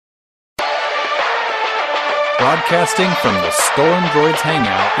Broadcasting from the Stolen Droids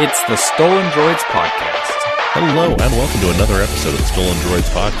Hangout, it's the Stolen Droids Podcast. Hello, and welcome to another episode of the Stolen Droids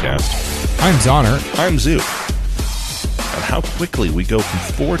Podcast. I'm Zonner. I'm Zook. And how quickly we go from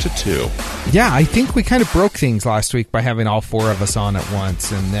 4 to 2. Yeah, I think we kind of broke things last week by having all four of us on at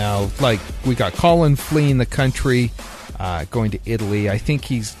once. And now, we got Colin fleeing the country, going to Italy. I think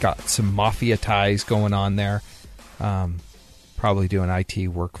he's got some mafia ties going on there. Probably doing IT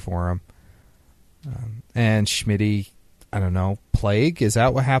work for him. And Schmitty, I don't know, plague? Is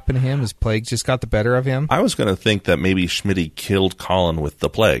that what happened to him? Has plague just got the better of him? I was going to think that maybe Schmitty killed Colin with the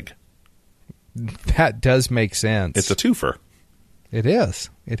plague. That does make sense. It's a twofer. It is.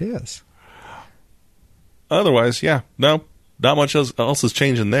 It is. Otherwise, yeah, no, not much else is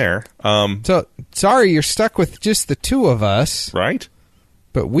changing there. So, sorry, you're stuck with just the two of us. Right?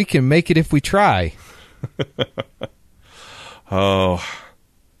 But we can make it if we try. Oh,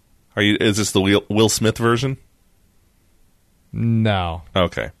 is this the Will Smith version? No.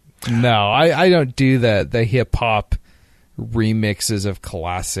 Okay. No, I don't do the hip hop remixes of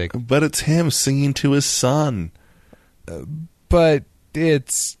classic. But it's him singing to his son. But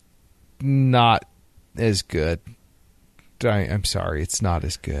it's not as good. I'm sorry, it's not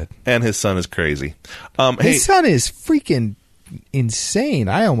as good. And his son is crazy. His son is freaking insane.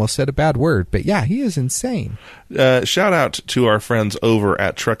 I almost said a bad word, but yeah, he is insane. Shout out to our friends over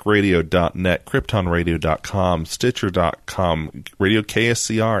at truckradio.net, kryptonradio.com, stitcher.com, Radio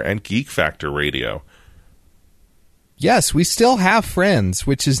KSCR, and Geek Factor Radio. Yes, we still have friends,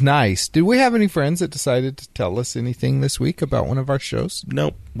 which is nice. Do we have any friends that decided to tell us anything this week about one of our shows?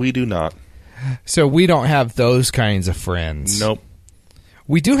 Nope, we do not. So we don't have those kinds of friends. Nope.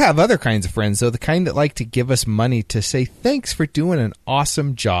 We do have other kinds of friends, though, the kind that like to give us money to say thanks for doing an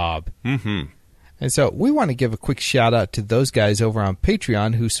awesome job. Mm-hmm. And so we want to give a quick shout out to those guys over on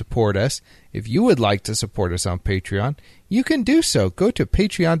Patreon who support us. If you would like to support us on Patreon, you can do so. Go to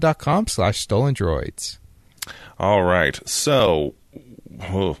patreon.com/stolendroids. All right. So,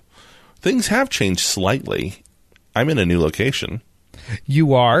 things have changed slightly. I'm in a new location.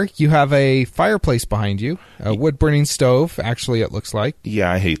 You are. You have a fireplace behind you, a wood-burning stove, actually, it looks like.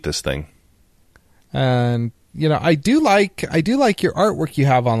 Yeah, I hate this thing. And, I do like your artwork you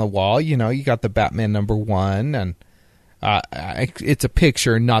have on the wall. You got the Batman #1, and it's a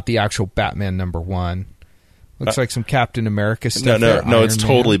picture, not the actual Batman #1. Looks like some Captain America stuff. No, Iron it's Man.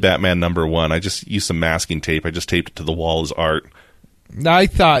 totally Batman #1. I just used some masking tape. I just taped it to the wall as art. I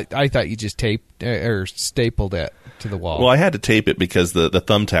thought you just taped or stapled it to the wall. Well, I had to tape it because the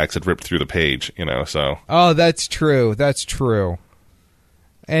thumbtacks had ripped through the page, so. Oh, that's true. That's true.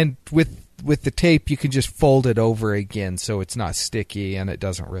 And with the tape, you can just fold it over again so it's not sticky and it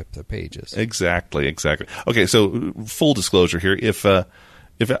doesn't rip the pages. Exactly. Okay, so full disclosure here. If I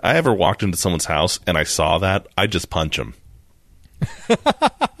ever walked into someone's house and I saw that, I'd just punch them.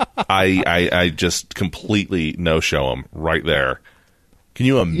 I just completely no-show them right there. Can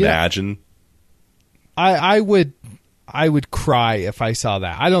you imagine? Yeah. I would cry if I saw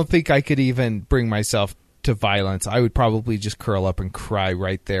that. I don't think I could even bring myself to violence. I would probably just curl up and cry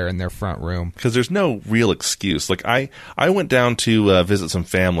right there in their front room. Because there's no real excuse. Like I went down to visit some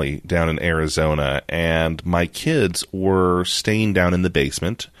family down in Arizona, and my kids were staying down in the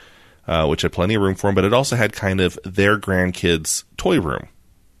basement, which had plenty of room for them, but it also had kind of their grandkids' toy room.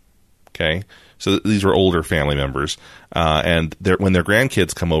 Okay? So these were older family members, and when their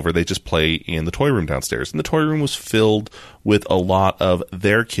grandkids come over, they just play in the toy room downstairs. And the toy room was filled with a lot of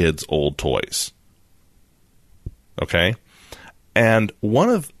their kids' old toys. Okay? And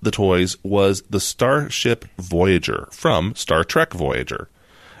one of the toys was the Starship Voyager from Star Trek Voyager.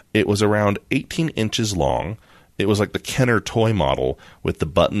 It was around 18 inches long. It was like the Kenner toy model with the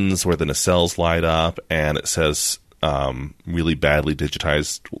buttons where the nacelles light up, and it says really badly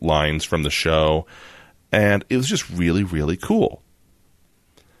digitized lines from the show, and it was just really, really cool.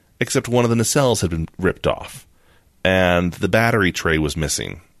 Except one of the nacelles had been ripped off, and the battery tray was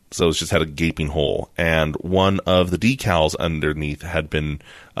missing, so it just had a gaping hole, and one of the decals underneath had been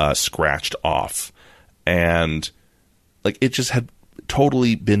scratched off, and it just had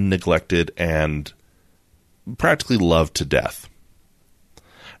totally been neglected and practically loved to death.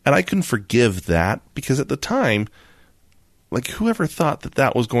 And I couldn't forgive that because at the time, whoever thought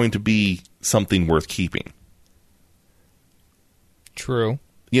that was going to be something worth keeping? True.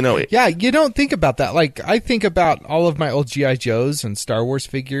 Yeah, you don't think about that. I think about all of my old G.I. Joes and Star Wars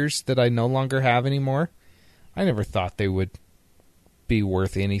figures that I no longer have anymore. I never thought they would be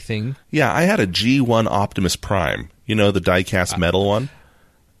worth anything. Yeah, I had a G1 Optimus Prime. The die-cast metal one?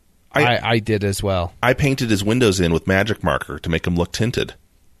 I did as well. I painted his windows in with magic marker to make them look tinted.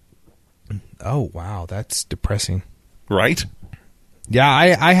 Oh, wow. That's depressing. Right? Yeah,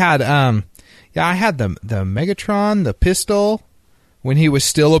 I had the Megatron, the pistol, when he was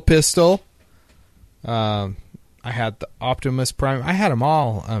still a pistol. I had the Optimus Prime. I had them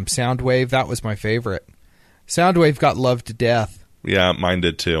all. Soundwave, that was my favorite. Soundwave got loved to death. Yeah, mine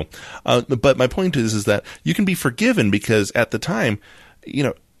did too. But my point is that you can be forgiven because at the time,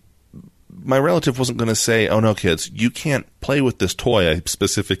 my relative wasn't going to say, "Oh no, kids, you can't play with this toy I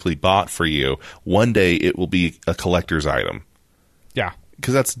specifically bought for you. One day it will be a collector's item." Yeah.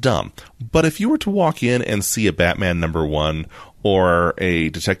 Because that's dumb. But if you were to walk in and see a Batman #1 or a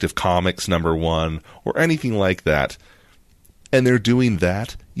Detective Comics #1 or anything like that, and they're doing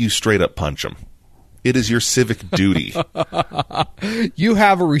that, you straight up punch them. It is your civic duty. You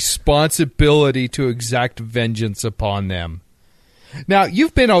have a responsibility to exact vengeance upon them. Now,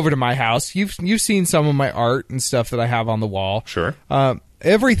 you've been over to my house. You've seen some of my art and stuff that I have on the wall. Sure.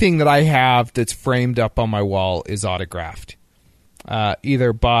 Everything that I have that's framed up on my wall is autographed.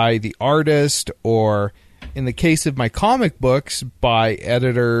 Either by the artist or, in the case of my comic books, by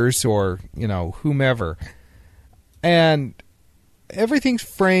editors or, whomever. And everything's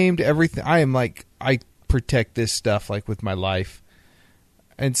framed, everything. I protect this stuff with my life.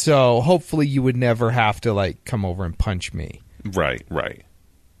 And so hopefully you would never have to come over and punch me. Right.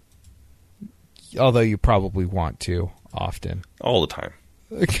 Although you probably want to often. All the time.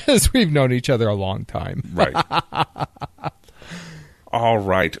 Because we've known each other a long time. Right. All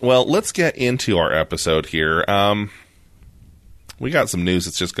right. Well, let's get into our episode here. We got some news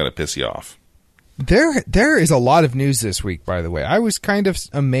that's just going to piss you off. There is a lot of news this week, by the way. I was kind of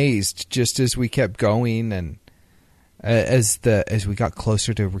amazed just as we kept going and as we got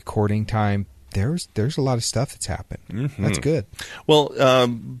closer to recording time. There's a lot of stuff that's happened. Mm-hmm. That's good. Well,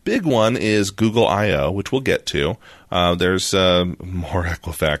 big one is Google I/O, which we'll get to. There's more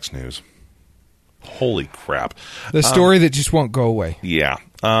Equifax news. Holy crap. The story that just won't go away. Yeah.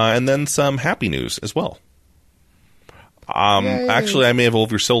 And then some happy news as well. Actually, I may have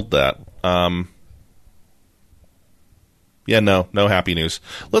oversold that. No happy news.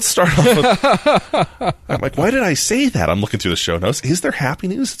 Let's start off with... I'm like, why did I say that? I'm looking through the show notes. Is there happy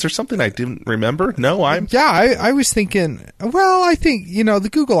news? Is there something I didn't remember? No, I was thinking, I think, the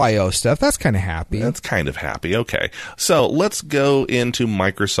Google I/O stuff, that's kind of happy. That's kind of happy. Okay. So let's go into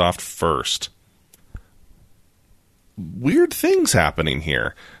Microsoft first. Weird things happening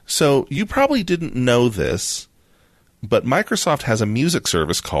here. So you probably didn't know this, but Microsoft has a music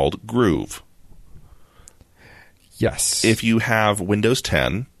service called Groove. Yes. If you have Windows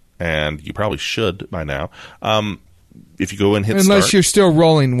 10, and you probably should by now, if you go and hit Unless start, you're still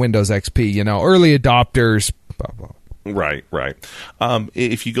rolling Windows XP, early adopters, blah, blah. Right.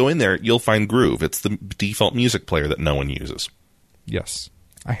 If you go in there, you'll find Groove. It's the default music player that no one uses. Yes.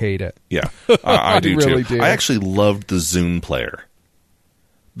 I hate it. Yeah, I do really too. do. I actually loved the Zune player.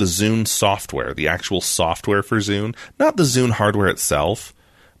 The Zune software, the actual software for Zune. Not the Zune hardware itself,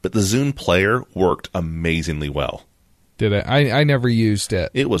 but the Zune player worked amazingly well. Did it? I never used it.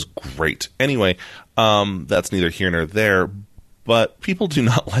 It was great. Anyway, that's neither here nor there, but people do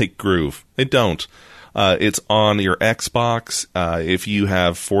not like Groove. They don't. It's on your Xbox. If you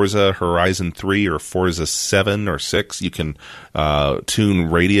have Forza Horizon 3 or Forza 7 or 6, you can tune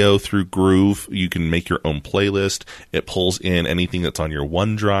radio through Groove. You can make your own playlist. It pulls in anything that's on your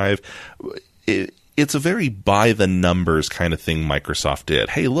OneDrive. It's a very by-the-numbers kind of thing Microsoft did.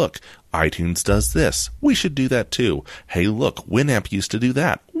 Hey, look, iTunes does this. We should do that too. Hey, look, Winamp used to do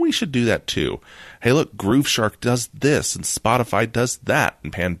that. We should do that too. Hey, look, Grooveshark does this, and Spotify does that,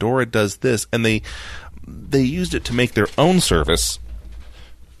 and Pandora does this. And they used it to make their own service,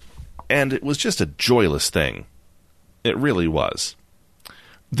 and it was just a joyless thing. It really was.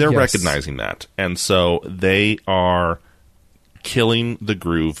 They're recognizing that, and so they are killing the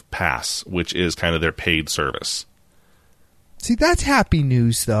Groove Pass, which is kind of their paid service. See, that's happy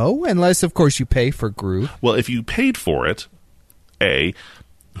news, though, unless, of course, you pay for Groove. Well, if you paid for it,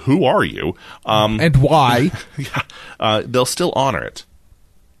 who are you? And why? They'll still honor it.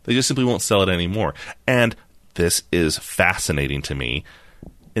 They just simply won't sell it anymore. And this is fascinating to me.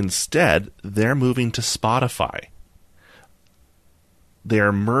 Instead, they're moving to Spotify. They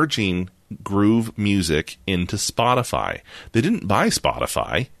are merging Groove Music into Spotify. They didn't buy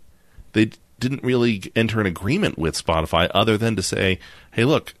Spotify. They didn't really enter an agreement with Spotify other than to say, hey,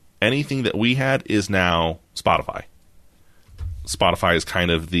 look, anything that we had is now Spotify. Spotify is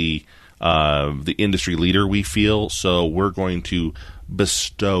kind of the industry leader, we feel, so we're going to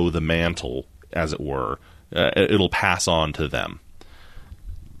bestow the mantle, as it were. It'll pass on to them.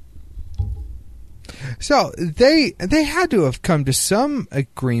 So they had to have come to some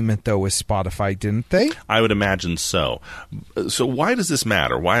agreement, though, with Spotify, didn't they? I would imagine so. So why does this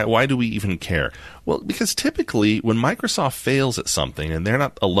matter? Why do we even care? Well, because typically when Microsoft fails at something, and they're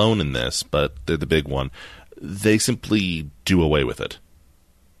not alone in this, but they're the big one, they simply do away with it.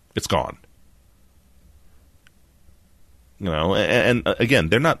 It's gone. And again,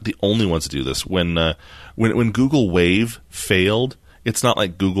 they're not the only ones to do this. When Google Wave failed, it's not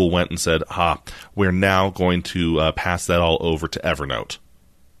like Google went and said, we're now going to pass that all over to Evernote.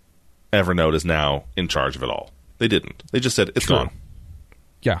 Evernote is now in charge of it all. They didn't. They just said, it's True. gone.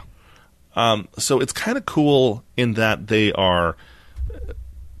 Yeah. So it's kind of cool in that they are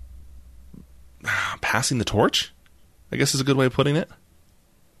passing the torch, I guess is a good way of putting it.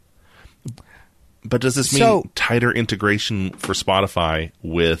 But does this mean tighter integration for Spotify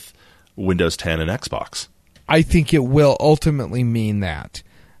with Windows 10 and Xbox? I think it will ultimately mean that.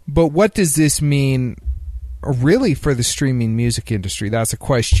 But what does this mean really for the streaming music industry? That's a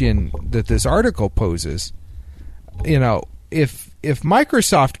question that this article poses. If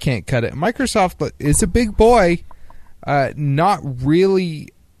Microsoft can't cut it, Microsoft is a big boy, not really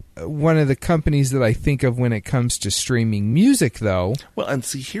one of the companies that I think of when it comes to streaming music, though. Well, and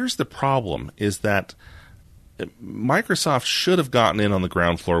see, here's the problem, is that Microsoft should have gotten in on the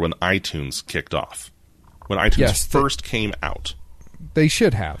ground floor when iTunes kicked off. When iTunes first came out. They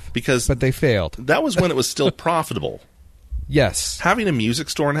should have. But they failed. That was when it was still profitable. Yes. Having a music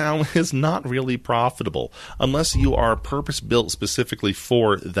store now is not really profitable unless you are purpose-built specifically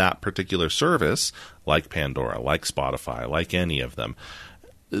for that particular service, like Pandora, like Spotify, like any of them.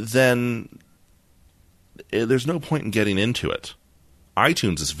 Then there's no point in getting into it.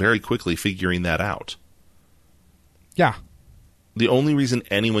 iTunes is very quickly figuring that out. Yeah. The only reason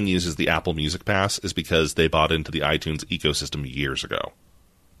anyone uses the Apple Music Pass is because they bought into the iTunes ecosystem years ago.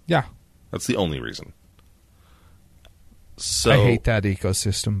 Yeah. That's the only reason. So, I hate that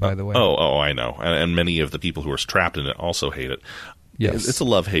ecosystem, by the way. Oh, I know. And many of the people who are trapped in it also hate it. Yes. It's a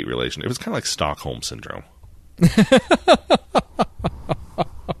love-hate relation. It was kind of like Stockholm Syndrome.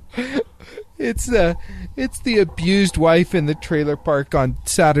 It's the abused wife in the trailer park on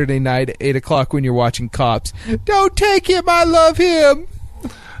Saturday night at 8 o'clock when you're watching Cops. Don't take him, I love him.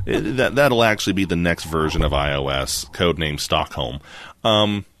 That'll actually be the next version of iOS, codenamed Stockholm.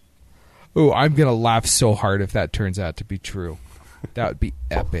 I'm going to laugh so hard if that turns out to be true. That would be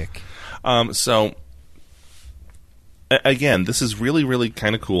epic. So, again, this is really, really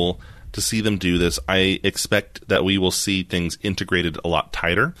kind of cool to see them do this. I expect that we will see things integrated a lot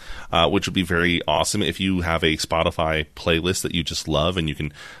tighter, which would be very awesome if you have a Spotify playlist that you just love and you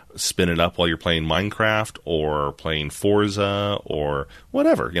can spin it up while you're playing Minecraft or playing Forza or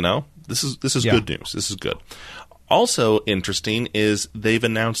whatever, This is good news. This is good. Also interesting is they've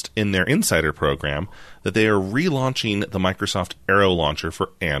announced in their Insider program that they are relaunching the Microsoft Aero launcher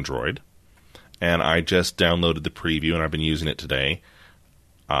for Android. And I just downloaded the preview and I've been using it today.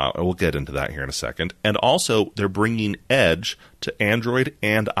 We'll get into that here in a second. And also, they're bringing Edge to Android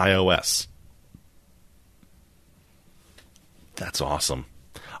and iOS. That's awesome.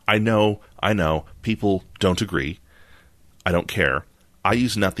 I know. People don't agree. I don't care. I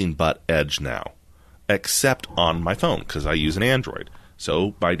use nothing but Edge now, except on my phone, because I use an Android.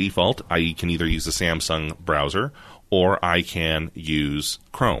 So, by default, I can either use the Samsung browser, or I can use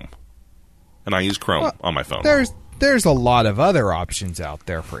Chrome. And I use Chrome on my phone. There's a lot of other options out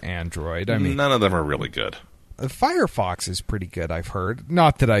there for Android. I mean, none of them are really good. Firefox is pretty good, I've heard.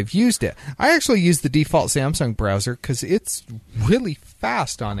 Not that I've used it. I actually use the default Samsung browser because it's really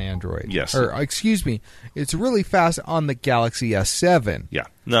fast on Android. Yes. Or, excuse me, it's really fast on the Galaxy S7. Yeah.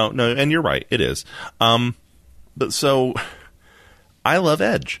 No, and you're right. It is. But so, I love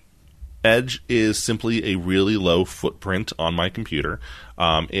Edge. Edge is simply a really low footprint on my computer.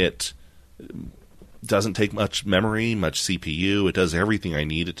 It doesn't take much memory, much CPU. It does everything I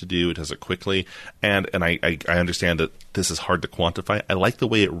need it to do. It does it quickly. And I understand that this is hard to quantify. I like the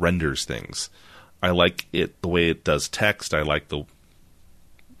way it renders things. I like it the way it does text.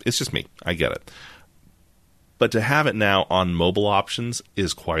 It's just me. I get it. But to have it now on mobile options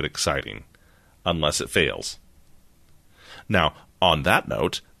is quite exciting, unless it fails. Now, on that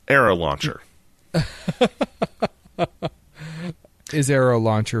note, Aero Launcher. Is Aero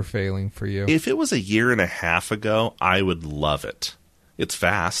Launcher failing for you? If it was a year and a half ago, I would love it. It's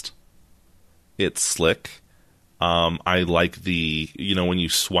fast. It's slick. I like when you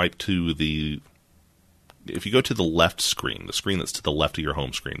swipe to if you go to the left screen, the screen that's to the left of your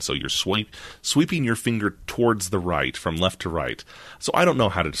home screen, so you're sweeping your finger towards the right, from left to right. So I don't know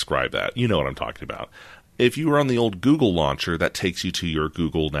how to describe that. You know what I'm talking about. If you were on the old Google launcher, that takes you to your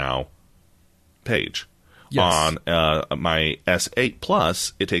Google Now page. Yes. On my S8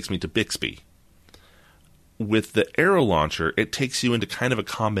 Plus, it takes me to Bixby. With the Arrow launcher, it takes you into kind of a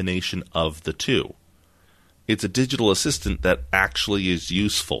combination of the two. It's a digital assistant that actually is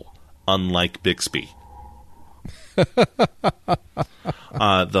useful, unlike Bixby.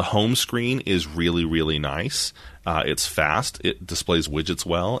 The home screen is really, really nice. It's fast. It displays widgets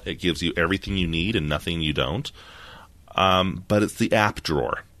well. It gives you everything you need and nothing you don't. But it's the app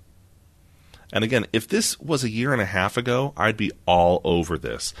drawer. And again, if this was a year and a half ago, I'd be all over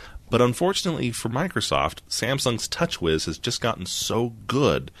this. But unfortunately for Microsoft, Samsung's TouchWiz has just gotten so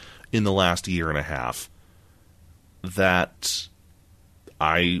good in the last year and a half that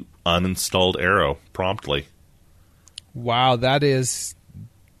I uninstalled Arrow promptly. Wow, that is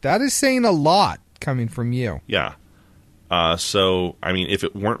saying a lot coming from you. Yeah. So, I mean, if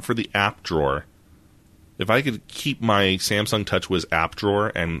it weren't for the app drawer, if I could keep my Samsung TouchWiz app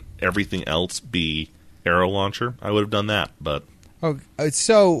drawer and everything else be Arrow Launcher, I would have done that. But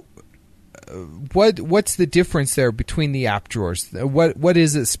what's the difference there between the app drawers? What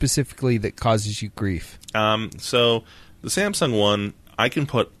is it specifically that causes you grief? So the Samsung one, I can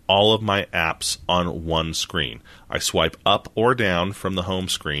put all of my apps on one screen. I swipe up or down from the home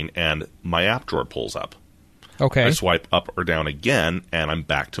screen, and my app drawer pulls up. Okay. I swipe up or down again, and I'm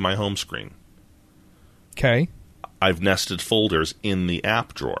back to my home screen. Okay. I've nested folders in the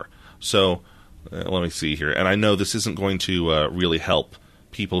app drawer. So let me see here. And I know this isn't going to really help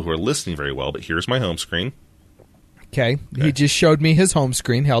people who are listening very well, but here's my home screen. Okay. He just showed me his home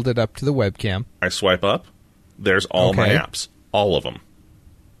screen, held it up to the webcam. I swipe up. There's all my apps. All of them.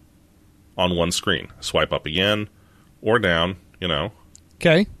 On one screen. Swipe up again or down,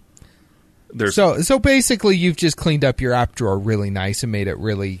 Okay. There's So basically you've just cleaned up your app drawer really nice and made it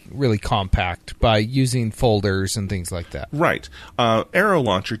really, really compact by using folders and things like that. Right. Arrow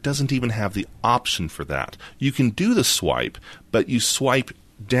Launcher doesn't even have the option for that. You can do the swipe, but you swipe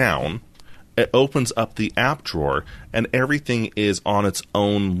down, it opens up the app drawer, and everything is on its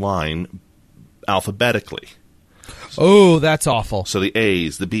own line alphabetically. Oh, that's awful. So the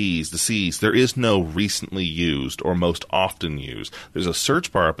A's, the B's, the C's, there is no recently used or most often used. There's a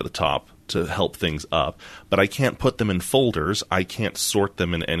search bar up at the top to help things up, but I can't put them in folders. I can't sort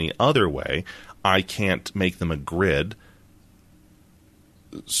them in any other way. I can't make them a grid.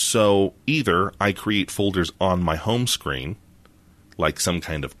 So either I create folders on my home screen, like some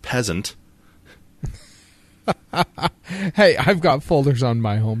kind of peasant. Hey, I've got folders on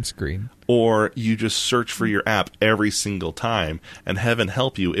my home screen. Or you just search for your app every single time, and heaven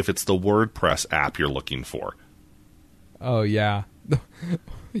help you if it's the WordPress app you're looking for. Oh, yeah.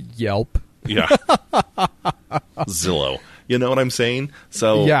 Yelp. Yeah. Zillow. You know what I'm saying?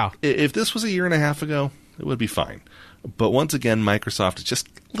 So yeah. If this was a year and a half ago, it would be fine. But once again, Microsoft is just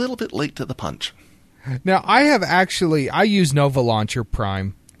a little bit late to the punch. Now, I use Nova Launcher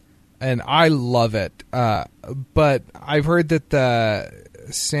Prime, and I love it. But I've heard that the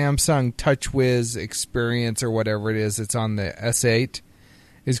Samsung TouchWiz Experience, or whatever it is, it's on the S8,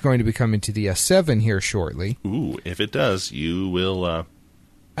 is going to be coming to the S7 here shortly. Ooh, if it does, you will...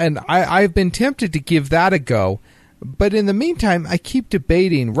 And I've been tempted to give that a go. But in the meantime, I keep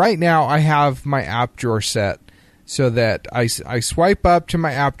debating. Right now, I have my app drawer set so that I swipe up to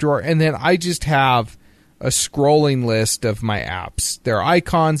my app drawer, and then I just have a scrolling list of my apps. They're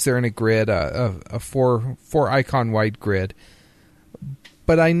icons. They're in a grid, a four icon wide grid.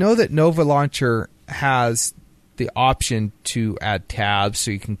 But I know that Nova Launcher has the option to add tabs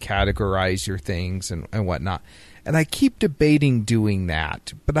so you can categorize your things and whatnot. And I keep debating doing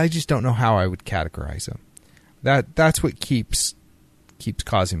that, but I just don't know how I would categorize them. That's what keeps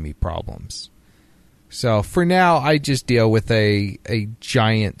causing me problems. So for now, I just deal with a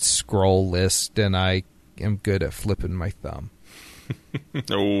giant scroll list, and I am good at flipping my thumb.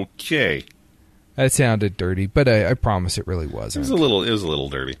 Okay. That sounded dirty, but I promise it really wasn't. It was a little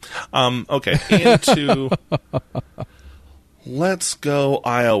dirty. Okay, into let's go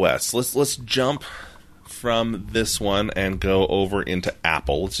iOS. Let's jump from this one and go over into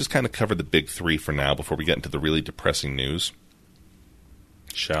Apple. Let's just kind of cover the big three for now before we get into the really depressing news.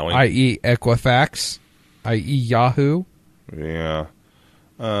 Shall we? I.e. Equifax, i.e. Yahoo. Yeah.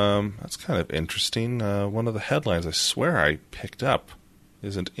 That's kind of interesting. One of the headlines I swear I picked up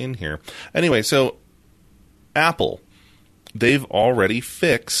isn't in here. Anyway, so Apple, they've already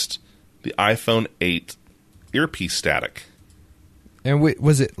fixed the iPhone 8 earpiece static. And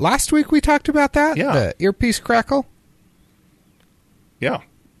was it last week we talked about that? Yeah. The earpiece crackle? Yeah.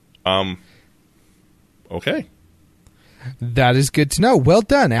 Okay. That is good to know. Well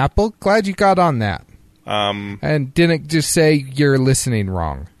done, Apple. Glad you got on that. And didn't just say you're listening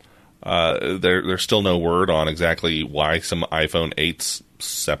wrong. There's still no word on exactly why some iPhone 8s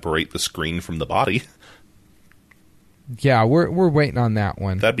separate the screen from the body. Yeah, we're waiting on that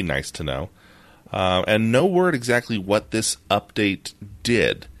one. That'd be nice to know. And no word exactly what this update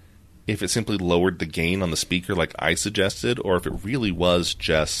did. If it simply lowered the gain on the speaker like I suggested, or if it really was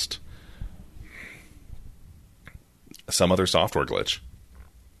just some other software glitch.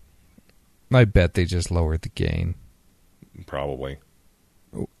 I bet they just lowered the gain. Probably.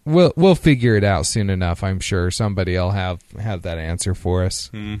 We'll figure it out soon enough. I'm sure somebody will have that answer for us.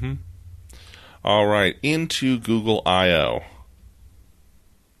 Mm-hmm. All right, into Google I/O.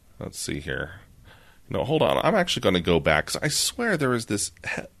 Let's see here. No, hold on. I'm actually going to go back because I swear there was this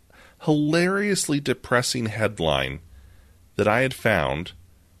hilariously depressing headline that I had found,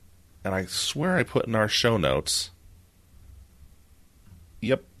 and I swear I put in our show notes.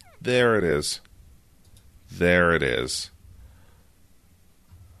 Yep, there it is. There it is.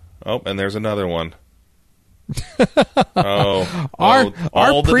 Oh, and there's another one. Our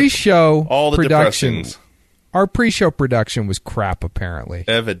pre-show all the production. depressings. Our pre-show production was crap, apparently.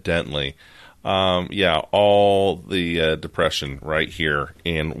 Evidently. Yeah, all the depression right here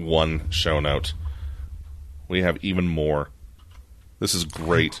in one show note. We have even more. This is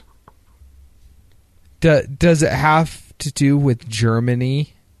great. Does it have to do with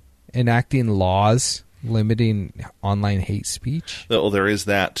Germany enacting laws limiting online hate speech? Oh, there is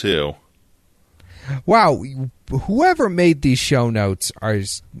that too. Wow, whoever made these show notes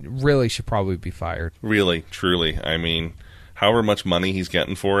really should probably be fired. Really, truly. I mean, however much money he's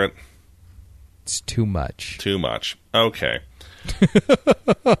getting for it. It's too much. Too much. Okay.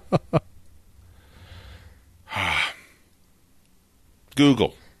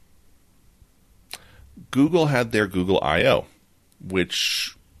 Google. Google had their Google I/O,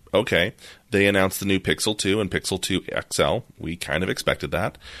 which, okay, they announced the new Pixel 2 and Pixel 2 XL. We kind of expected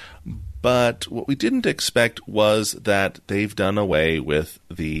that. But what we didn't expect was that they've done away with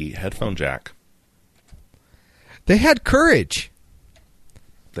the headphone jack. They had courage.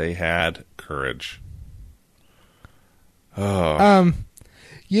 They had courage. Oh.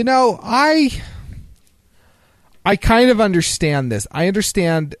 You know, I kind of understand this. I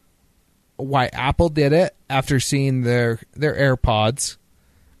understand why Apple did it after seeing their AirPods.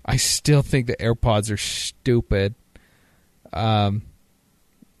 I still think the AirPods are stupid.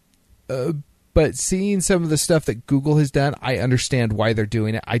 But seeing some of the stuff that Google has done, I understand why they're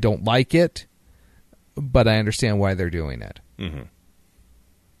doing it. I don't like it, but I understand why they're doing it. Mm-hmm.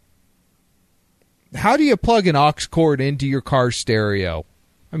 How do you plug an aux cord into your car stereo?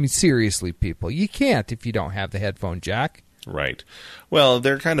 I mean, seriously, people. You can't if you don't have the headphone jack. Right. Well,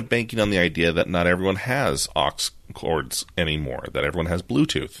 they're kind of banking on the idea that not everyone has aux cords anymore, that everyone has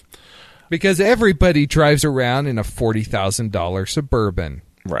Bluetooth. Because everybody drives around in a $40,000 Suburban.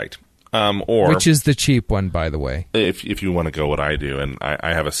 Right. Or which is the cheap one, by the way. If you want to go what I do, and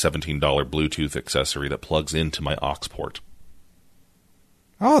I have a $17 Bluetooth accessory that plugs into my aux port.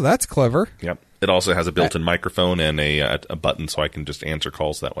 Oh, that's clever. Yep. It also has a built-in microphone and a button so I can just answer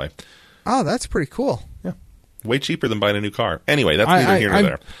calls that way. Oh, that's pretty cool. Yeah. Way cheaper than buying a new car. Anyway, that's neither here nor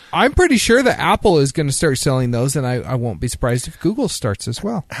there. I'm pretty sure that Apple is going to start selling those, and I won't be surprised if Google starts as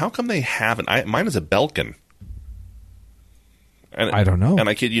well. How come they haven't? Mine is a Belkin. And, I don't know. And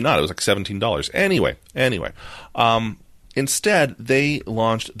I kid you not, it was like $17. Anyway. Instead, they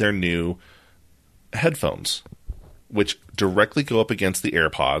launched their new headphones, which directly go up against the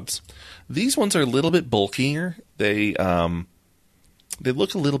AirPods. These ones are a little bit bulkier. They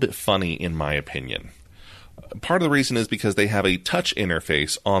look a little bit funny, in my opinion. Part of the reason is because they have a touch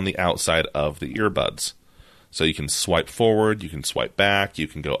interface on the outside of the earbuds. So you can swipe forward, you can swipe back, you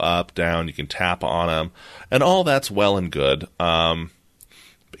can go up, down, you can tap on them, and all that's well and good. But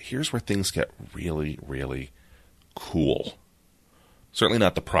here's where things get really, really cool. Certainly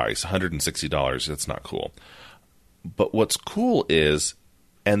not the price, $160, that's not cool. But what's cool is,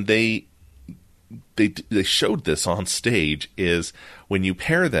 and they showed this on stage, is when you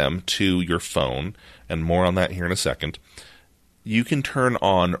pair them to your phone, and more on that here in a second, you can turn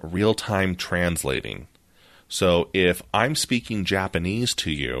on real-time translating. So if I'm speaking Japanese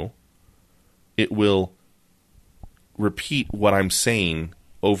to you, it will repeat what I'm saying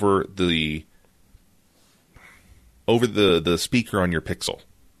over the speaker on your Pixel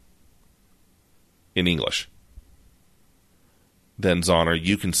in English. Then, Zoner,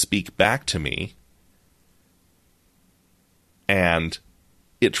 you can speak back to me, and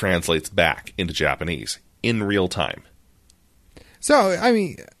it translates back into Japanese in real time. So, I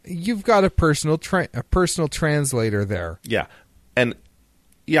mean, you've got a personal translator there. Yeah. And,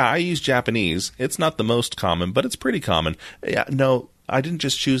 yeah, I use Japanese. It's not the most common, but it's pretty common. Yeah, no, I didn't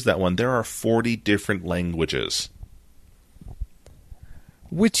just choose that one. There are 40 different languages.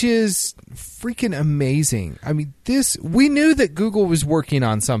 Which is freaking amazing. I mean, we knew that Google was working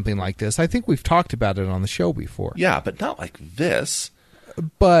on something like this. I think we've talked about it on the show before. Yeah, but not like this.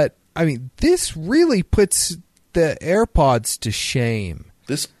 But, I mean, this really puts the AirPods to shame.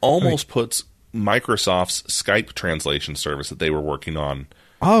 This almost puts Microsoft's Skype translation service that they were working on.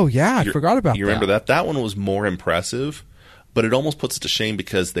 Oh, yeah, I forgot about that. You remember that? That one was more impressive, but it almost puts it to shame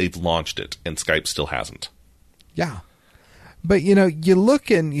because they've launched it and Skype still hasn't. Yeah. But, you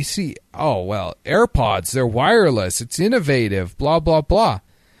look and you see, oh, well, AirPods, they're wireless, it's innovative, blah, blah, blah.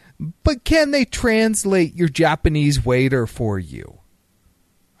 But can they translate your Japanese waiter for you?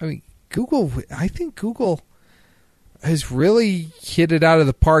 I mean, I think Google has really hit it out of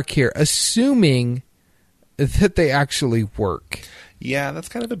the park here, assuming that they actually work. Yeah, that's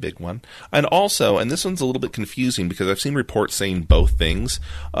kind of a big one. And also, and this one's a little bit confusing because I've seen reports saying both things,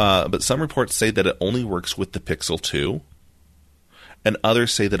 but some reports say that it only works with the Pixel 2. And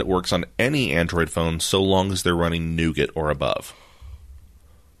others say that it works on any Android phone so long as they're running Nougat or above.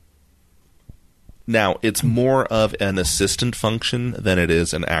 Now, it's more of an assistant function than it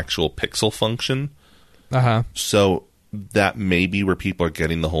is an actual Pixel function. Uh-huh. So that may be where people are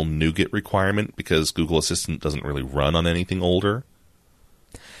getting the whole Nougat requirement because Google Assistant doesn't really run on anything older.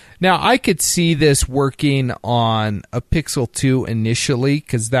 Now, I could see this working on a Pixel 2 initially,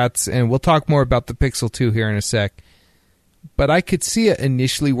 because and we'll talk more about the Pixel 2 here in a sec. But I could see it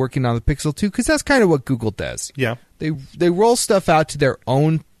initially working on the Pixel 2 because that's kind of what Google does. Yeah. They roll stuff out to their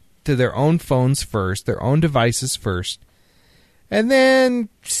own phones first, their own devices first. And then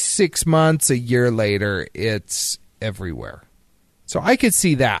 6 months, a year later, it's everywhere. So I could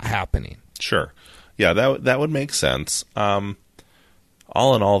see that happening. Sure. Yeah, that would make sense.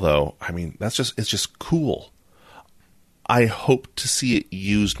 All in all, though, I mean, it's just cool. I hope to see it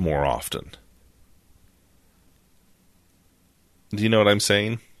used more often. Do you know what I'm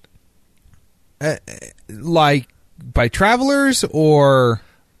saying? Like by travelers or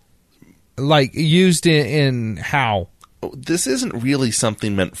like used in how? This isn't really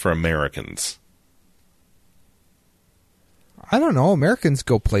something meant for Americans. I don't know. Americans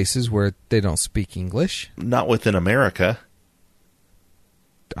go places where they don't speak English. Not within America.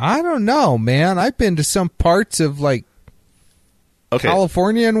 I don't know, man. I've been to some parts of like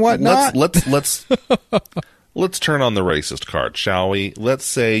California and whatnot. Let's turn on the racist card, shall we? Let's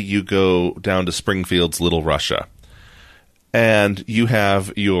say you go down to Springfield's Little Russia, and you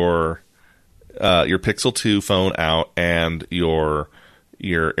have your Pixel 2 phone out and your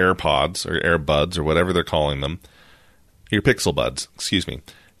AirPods or AirBuds or whatever they're calling them, your Pixel Buds, excuse me,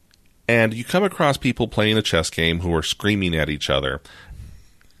 and you come across people playing a chess game who are screaming at each other,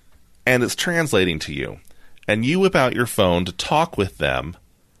 and it's translating to you, and you whip out your phone to talk with them.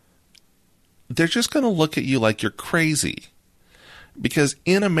 They're just going to look at you like you're crazy. Because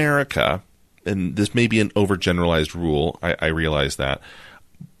in America, and this may be an overgeneralized rule, I realize that,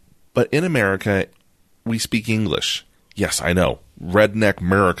 but in America, we speak English. Yes, I know. Redneck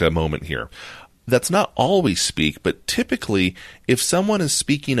America moment here. That's not all we speak, but typically, if someone is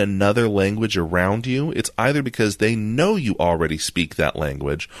speaking another language around you, it's either because they know you already speak that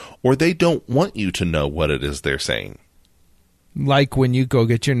language, or they don't want you to know what it is they're saying. Like when you go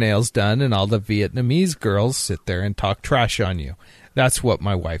get your nails done and all the Vietnamese girls sit there and talk trash on you. That's what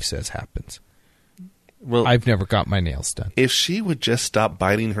my wife says happens. Well, I've never got my nails done. If she would just stop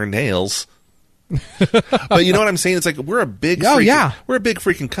biting her nails. But you know what I'm saying? It's like we're a big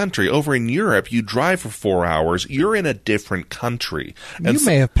freaking country. Over in Europe, you drive for 4 hours. You're in a different country. And you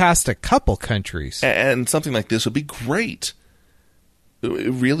may have passed a couple countries. And something like this would be great.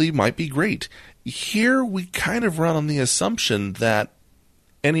 It really might be great. Here we kind of run on the assumption that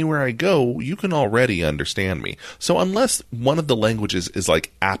anywhere I go, you can already understand me. So unless one of the languages is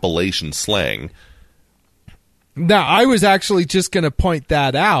like Appalachian slang. Now, I was actually just going to point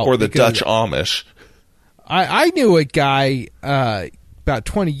that out. Or the Dutch Amish. I knew a guy about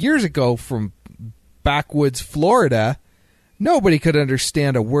 20 years ago from backwoods Florida. Nobody could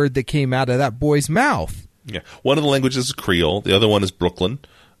understand a word that came out of that boy's mouth. Yeah, one of the languages is Creole. The other one is Brooklyn.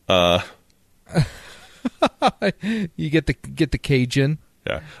 You get the Cajun.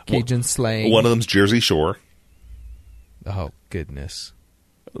 Yeah, Cajun slang. One of them's Jersey Shore. Oh goodness!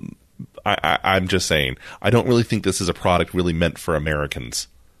 I'm just saying. I don't really think this is a product really meant for Americans.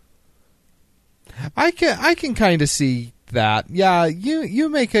 I can kind of see that. Yeah, you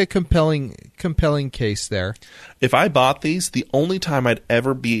make a compelling case there. If I bought these, the only time I'd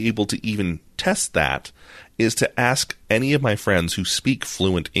ever be able to even test that is to ask any of my friends who speak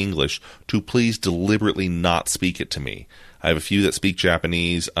fluent English to please deliberately not speak it to me. I have a few that speak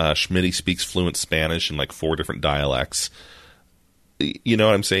Japanese. Schmitty speaks fluent Spanish in like 4 different dialects. You know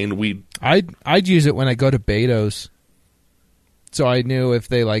what I'm saying? I'd use it when I go to Beto's, so I knew if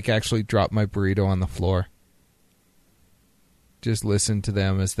they like actually dropped my burrito on the floor. Just listen to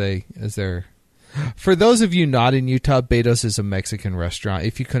them as they're. For those of you not in Utah, Beto's is a Mexican restaurant,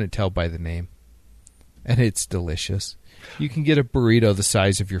 if you couldn't tell by the name. And it's delicious. You can get a burrito the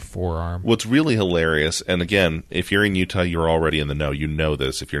size of your forearm. What's really hilarious, and again, if you're in Utah, you're already in the know. You know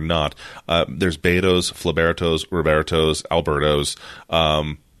this. If you're not, there's Beto's, Flaberto's, Roberto's, Alberto's.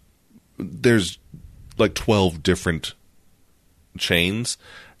 There's like 12 different chains.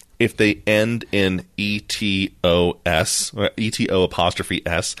 If they end in ETOS, ETO apostrophe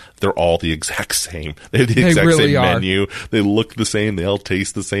S, they're all the exact same. They have the exact really same are. menu. They look the same. They all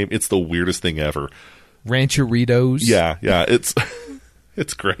taste the same. It's the weirdest thing ever. Rancheritos. Yeah, it's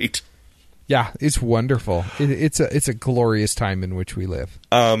it's great. Yeah, it's wonderful. It's a glorious time in which we live.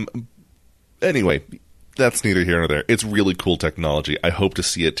 Anyway, that's neither here nor there. It's really cool technology. I hope to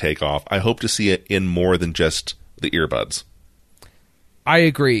see it take off. I hope to see it in more than just the earbuds. I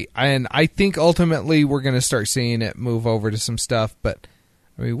agree, and I think ultimately we're going to start seeing it move over to some stuff. But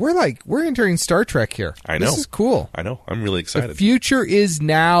I mean, we're entering Star Trek here. I know. This is cool. I know. I'm really excited. The future is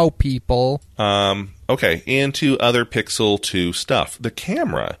now, people. Okay, into other Pixel 2 stuff. The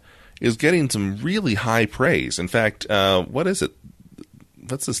camera is getting some really high praise. In fact, what is it?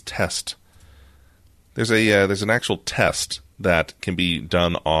 What's this test? There's an actual test that can be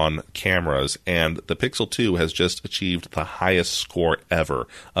done on cameras, and the Pixel 2 has just achieved the highest score ever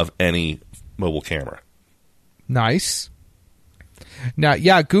of any mobile camera. Nice. Now,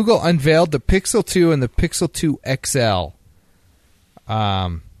 yeah, Google unveiled the Pixel 2 and the Pixel 2 XL.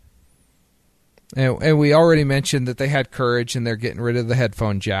 And we already mentioned that they had courage and they're getting rid of the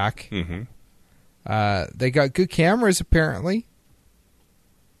headphone jack. Mm-hmm. They got good cameras, apparently.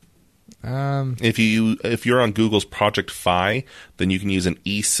 If you're on Google's Project Fi, then you can use an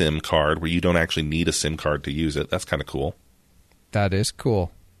eSIM card where you don't actually need a SIM card to use it. That's kind of cool. That is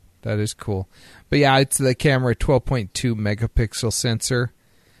cool. But yeah, it's the camera 12.2 megapixel sensor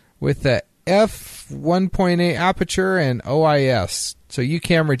with the f1.8 aperture and OIS. So you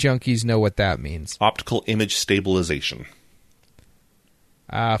camera junkies know what that means. Optical image stabilization.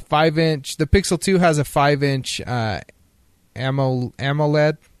 5-inch. The Pixel 2 has a 5-inch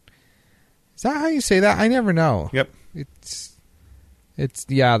AMOLED. Is that how you say that? I never know. Yep. It's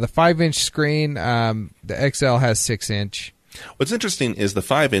the 5-inch screen. The XL has 6-inch. What's interesting is the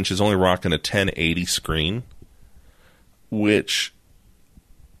 5-inch is only rocking a 1080 screen, which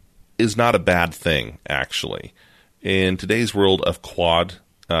is not a bad thing, actually. In today's world of quad,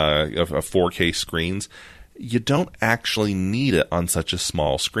 of 4K screens, you don't actually need it on such a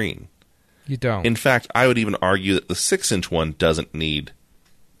small screen. You don't. In fact, I would even argue that the 6-inch one doesn't need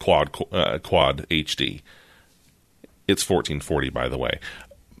quad HD. It's 1440, by the way.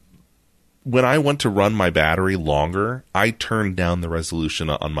 When I want to run my battery longer, I turn down the resolution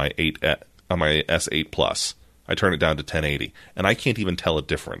on my S8 Plus. I turn it down to 1080, and I can't even tell a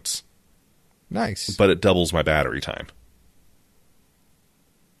difference. Nice. But it doubles my battery time.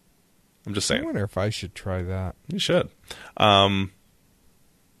 I'm just saying. I wonder if I should try that. You should.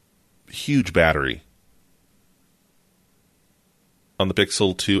 Huge battery on the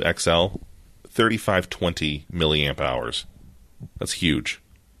Pixel 2 XL, 3520 milliamp hours. That's huge.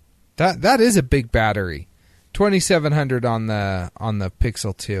 That is a big battery. 2700 on the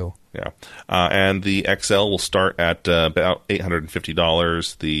Pixel 2. Yeah, and the XL will start at about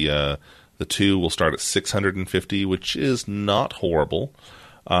 $850. The 2 will start at $650, which is not horrible.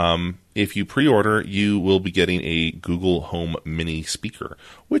 If you pre-order, you will be getting a Google Home Mini speaker,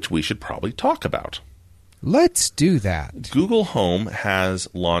 which we should probably talk about. Let's do that. Google Home has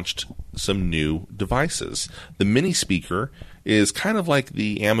launched some new devices. The Mini speaker is kind of like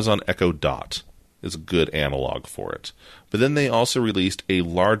the Amazon Echo Dot. Is a good analog for it. But then they also released a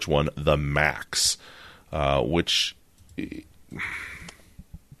large one, the Max, which...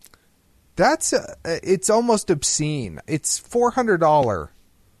 That's it's almost obscene. It's $400.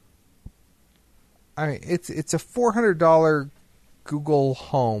 I mean, it's a $400 Google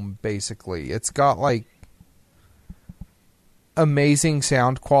Home, basically. It's got like amazing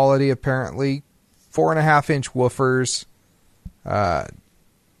sound quality, apparently. 4.5-inch woofers,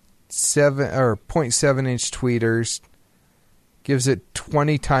 0.7-inch tweeters. Gives it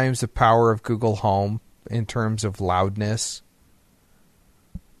 20 times the power of Google Home in terms of loudness.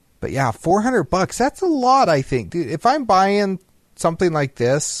 But yeah, $400, that's a lot, I think. Dude, if I'm buying something like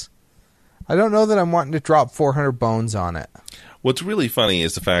this, I don't know that I'm wanting to drop 400 bones on it. What's really funny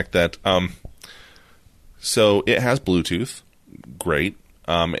is the fact that So it has Bluetooth. Great.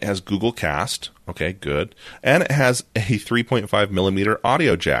 It has Google Cast. Okay, good. And it has a 3.5 millimeter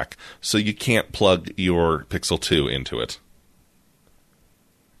audio jack, so you can't plug your Pixel 2 into it.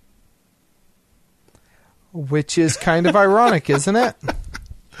 Which is kind of ironic, isn't it?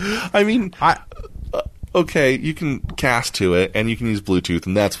 I mean, okay, you can cast to it, and you can use Bluetooth,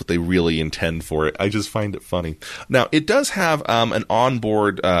 and that's what they really intend for it. I just find it funny. Now, it does have an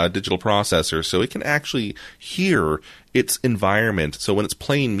onboard digital processor, so it can actually hear its environment. So when it's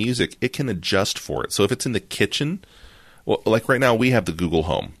playing music, it can adjust for it. So if it's in the kitchen, well, like right now, we have the Google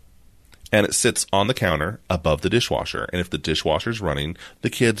Home, and it sits on the counter above the dishwasher. And if the dishwasher's running, the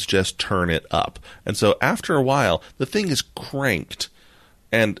kids just turn it up. And so after a while, the thing is cranked,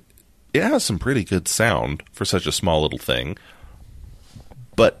 and it has some pretty good sound for such a small little thing,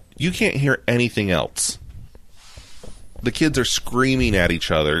 but you can't hear anything else. The kids are screaming at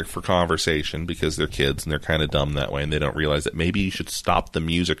each other for conversation because they're kids and they're kind of dumb that way, and they don't realize that maybe you should stop the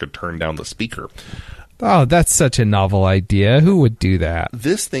music or turn down the speaker. Oh, that's such a novel idea. Who would do that?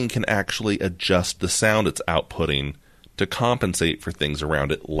 This thing can actually adjust the sound it's outputting to compensate for things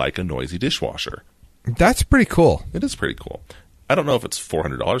around it, like a noisy dishwasher. That's pretty cool. It is pretty cool. I don't know if it's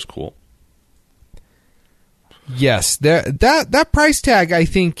 $400 cool. Yes, that price tag, I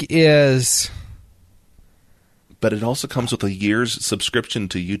think, is... But it also comes with a year's subscription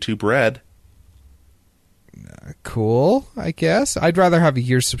to YouTube Red. Cool, I guess. I'd rather have a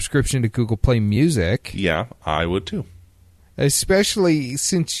year's subscription to Google Play Music. Yeah, I would too. Especially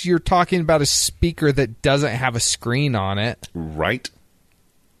since you're talking about a speaker that doesn't have a screen on it. Right.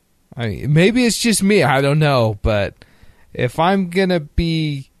 I mean, maybe it's just me, I don't know. But if I'm going to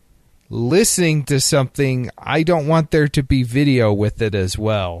be listening to something, I don't want there to be video with it as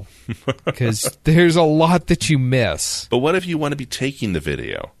well. Because there's a lot that you miss. But what if you want to be taking the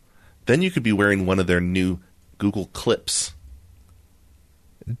video? Then you could be wearing one of their new Google Clips.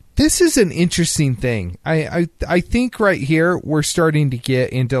 This is an interesting thing. I think right here we're starting to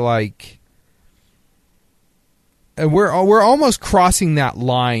get into like... We're almost crossing that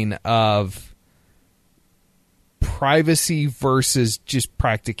line of privacy versus just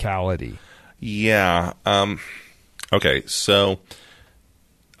practicality. Yeah. Okay, so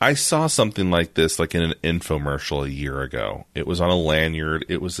I saw something like this, like in an infomercial a year ago. It was on a lanyard.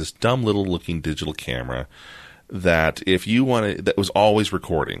 It was this dumb little looking digital camera that if you wanted, that was always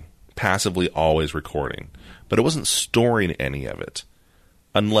recording, passively always recording, but it wasn't storing any of it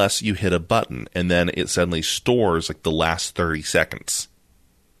unless you hit a button, and then it suddenly stores like the last 30 seconds.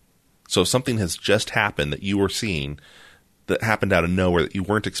 So if something has just happened that you were seeing that happened out of nowhere that you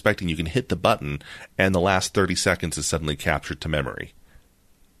weren't expecting, you can hit the button, and the last 30 seconds is suddenly captured to memory.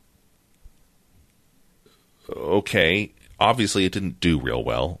 Okay, obviously it didn't do real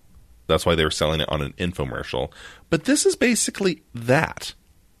well. That's why they were selling it on an infomercial. But this is basically that,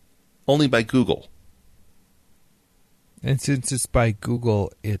 only by Google. And since it's by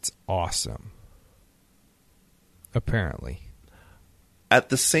Google, it's awesome. Apparently. At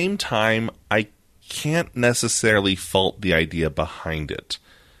the same time, I can't necessarily fault the idea behind it.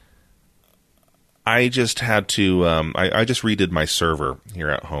 I just had to, I just redid my server here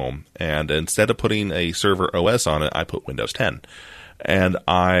at home, and instead of putting a server OS on it, I put Windows 10. And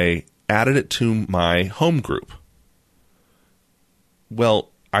I added it to my home group. Well,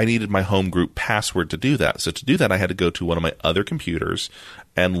 I needed my home group password to do that. So to do that, I had to go to one of my other computers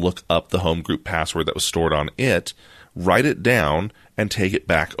and look up the home group password that was stored on it, write it down, and take it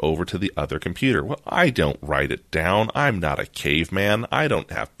back over to the other computer. Well, I don't write it down. I'm not a caveman. I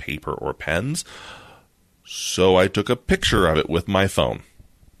don't have paper or pens. So I took a picture of it with my phone.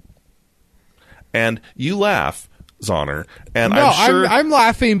 And you laugh, Zoner, and no, I'm sure I'm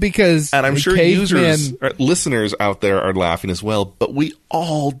laughing because and I'm sure caveman, listeners out there are laughing as well, but we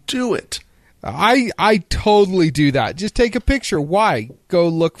all do it. I totally do that. Just take a picture. Why? Go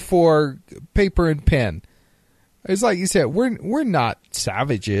look for paper and pen. It's like you said, we're not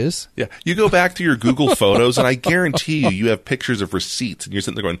savages. Yeah, you go back to your Google Photos, and I guarantee you have pictures of receipts, and you're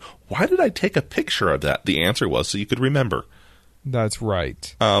sitting there going, why did I take a picture of that? The answer was so you could remember. That's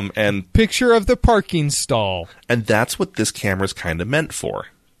right. And picture of the parking stall. And that's what this camera's kind of meant for.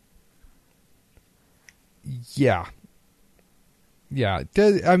 Yeah. Yeah.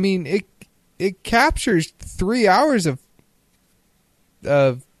 I mean, it captures 3 hours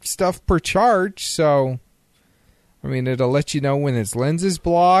of stuff per charge, so I mean, it'll let you know when its lens is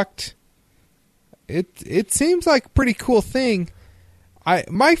blocked. It seems like a pretty cool thing.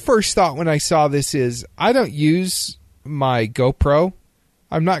 My first thought when I saw this is, I don't use my GoPro.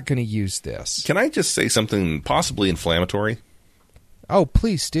 I'm not going to use this. Can I just say something possibly inflammatory? Oh,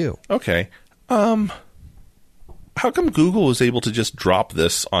 please do. Okay. How come Google was able to just drop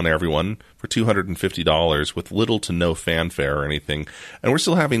this on everyone for $250 with little to no fanfare or anything, and we're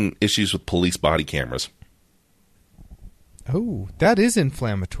still having issues with police body cameras? Oh, that is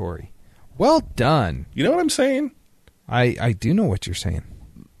inflammatory. Well done. You know what I'm saying? I do know what you're saying.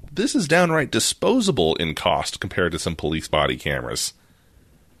 This is downright disposable in cost compared to some police body cameras.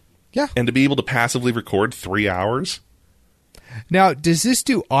 Yeah. And to be able to passively record 3 hours? Now, does this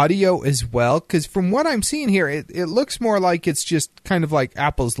do audio as well? Because from what I'm seeing here, it looks more like it's just kind of like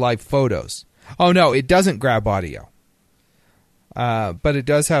Apple's Live Photos. Oh, no, it doesn't grab audio. But it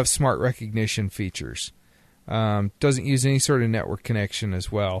does have smart recognition features. Doesn't use any sort of network connection as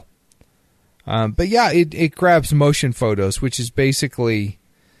well. But yeah, it grabs motion photos, which is basically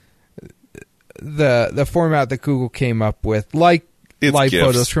the format that Google came up with, like It's Live GIFs.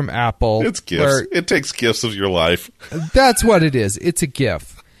 Photos from Apple. It's GIFs. It takes GIFs of your life. That's what it is. It's a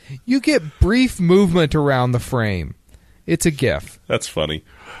GIF. You get brief movement around the frame. It's a GIF. That's funny.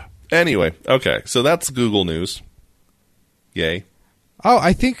 Anyway, okay, so that's Google News. Yay. Oh,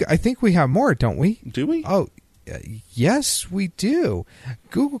 I think we have more, don't we? Do we? Oh, yes, we do.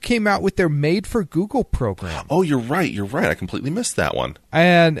 Google came out with their Made for Google program. Oh, you're right. I completely missed that one.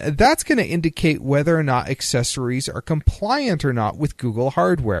 And that's going to indicate whether or not accessories are compliant or not with Google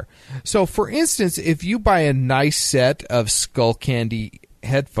hardware. So, for instance, if you buy a nice set of Skullcandy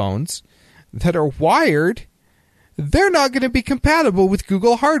headphones that are wired, they're not going to be compatible with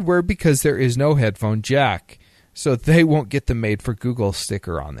Google hardware because there is no headphone jack. So they won't get the Made for Google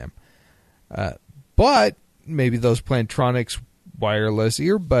sticker on them. But maybe those Plantronics wireless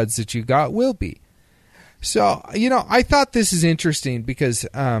earbuds that you got will be. So, I thought this is interesting because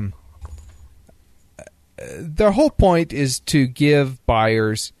the whole point is to give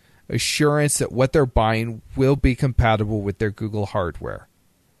buyers assurance that what they're buying will be compatible with their Google hardware.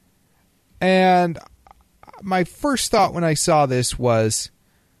 And my first thought when I saw this was,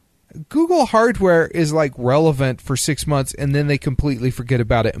 Google hardware is like relevant for 6 months and then they completely forget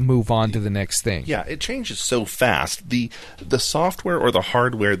about it and move on to the next thing. Yeah, it changes so fast. The software or the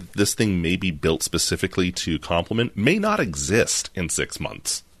hardware that this thing may be built specifically to complement may not exist in 6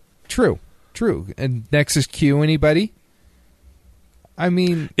 months. True. And Nexus Q, anybody? I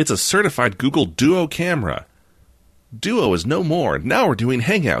mean, it's a certified Google Duo camera. Duo is no more. Now we're doing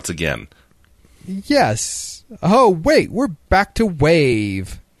Hangouts again. Yes. Oh, wait, we're back to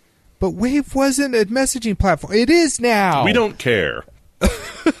Wave. But Wave wasn't a messaging platform. It is now. We don't care.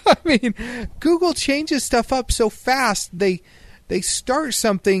 I mean, Google changes stuff up so fast. They start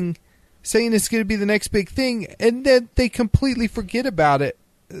something saying it's going to be the next big thing, and then they completely forget about it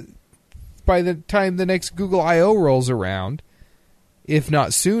by the time the next Google I/O rolls around, if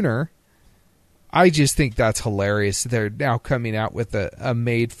not sooner. I just think that's hilarious. They're now coming out with a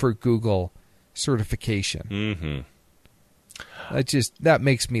Made for Google certification. Mm-hmm. That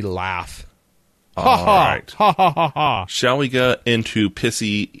makes me laugh. All right. Ha ha ha ha. Shall we go into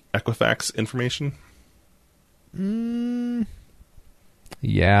pissy Equifax information?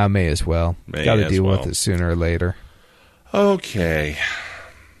 Yeah, may as well. Got to deal with it sooner or later. Okay.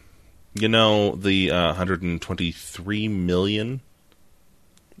 The 123 million?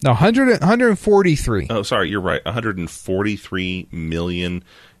 No, 143. Oh, sorry, you're right. 143 million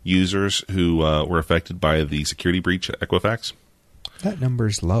users who were affected by the security breach at Equifax. That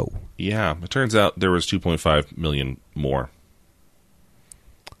number's low. Yeah, it turns out there was 2.5 million more.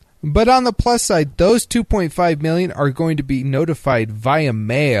 But on the plus side, those 2.5 million are going to be notified via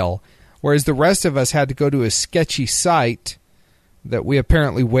mail, whereas the rest of us had to go to a sketchy site that we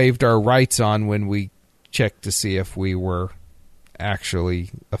apparently waived our rights on when we checked to see if we were actually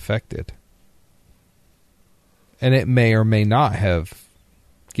affected. And it may or may not have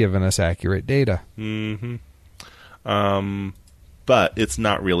given us accurate data. Mm-hmm. But it's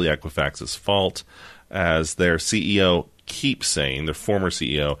not really Equifax's fault, as their CEO keeps saying, their former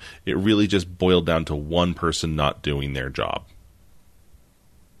CEO, it really just boiled down to one person not doing their job.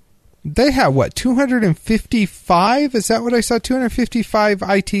 They have, 255? Is that what I saw? 255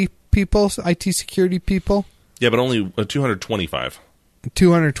 IT people, IT security people? Yeah, but only 225.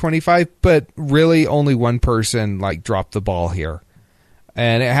 225, but really only one person, dropped the ball here.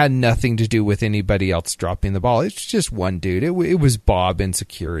 And it had nothing to do with anybody else dropping the ball. It's just one dude. It was Bob in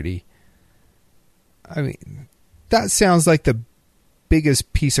security. I mean, that sounds like the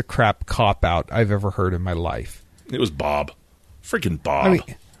biggest piece of crap cop-out I've ever heard in my life. It was Bob. Freaking Bob. I mean,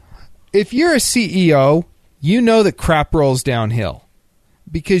 if you're a CEO, you know that crap rolls downhill.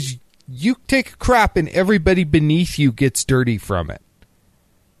 Because you take a crap and everybody beneath you gets dirty from it.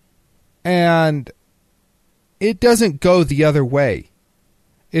 And it doesn't go the other way.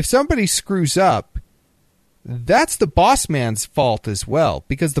 If somebody screws up, that's the boss man's fault as well,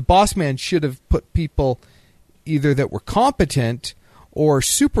 because the boss man should have put people either that were competent or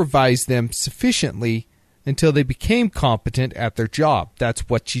supervised them sufficiently until they became competent at their job. That's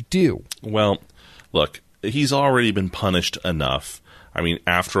what you do. Well, look, he's already been punished enough. I mean,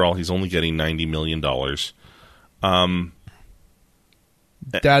 after all, he's only getting $90 million.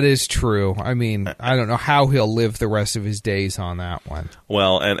 That is true. I mean, I don't know how he'll live the rest of his days on that one.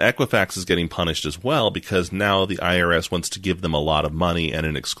 Well, and Equifax is getting punished as well because now the IRS wants to give them a lot of money and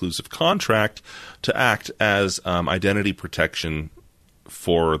an exclusive contract to act as identity protection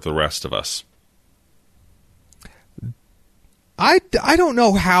for the rest of us. I don't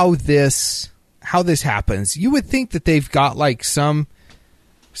know how this happens. You would think that they've got like some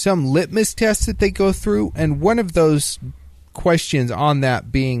litmus test that they go through, and one of those questions on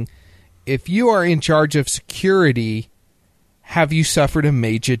that being, if you are in charge of security, have you suffered a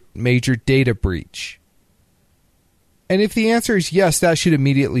major data breach? And if the answer is yes, that should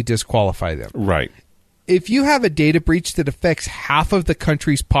immediately disqualify them. Right. If you have a data breach that affects half of the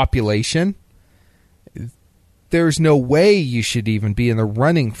country's population, there's no way you should even be in the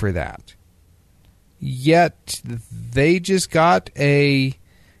running for that. Yet they just got a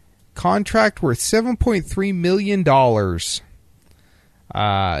contract worth $7.3 million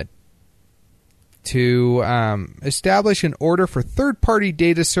to establish an order for third-party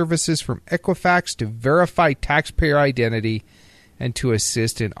data services from Equifax to verify taxpayer identity and to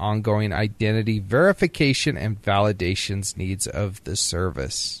assist in ongoing identity verification and validations needs of the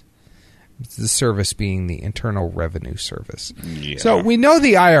service. The service being the Internal Revenue Service. Yeah. So we know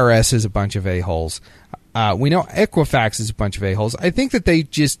the IRS is a bunch of a-holes. We know Equifax is a bunch of a-holes. I think that they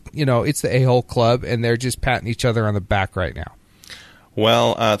just, it's the a-hole club, and they're just patting each other on the back right now.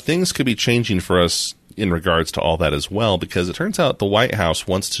 Well, things could be changing for us in regards to all that as well, because it turns out the White House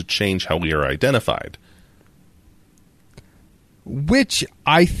wants to change how we are identified. Which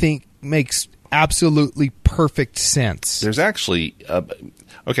I think makes absolutely perfect sense. There's actually...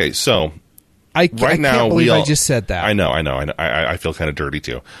 okay, so... I can't believe I just said that. I know. I feel kind of dirty,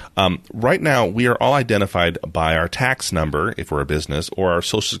 too. Right now, we are all identified by our tax number, if we're a business, or our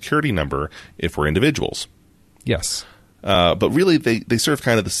Social Security number, if we're individuals. Yes. But really, they serve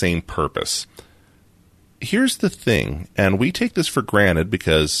kind of the same purpose. Here's the thing, and we take this for granted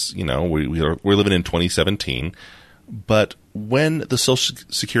because, we're living in 2017, but when the Social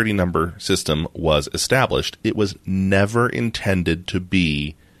Security number system was established, it was never intended to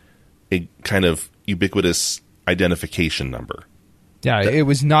be a kind of ubiquitous identification number. Yeah, it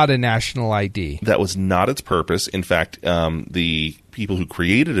was not a national ID. That was not its purpose. In fact, the people who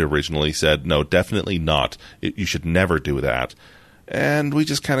created it originally said, no, definitely not. You should never do that. And we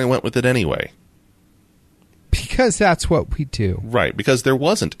just kind of went with it anyway. Because that's what we do. Right, because there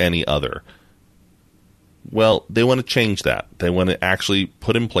wasn't any other. Well, they want to change that. They want to actually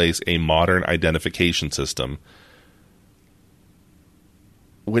put in place a modern identification system,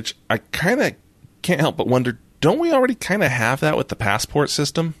 which I kind of can't help but wonder, don't we already kind of have that with the passport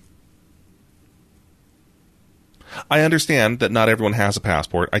system? I understand that not everyone has a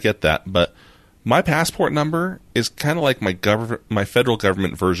passport. I get that. But my passport number is kind of like my federal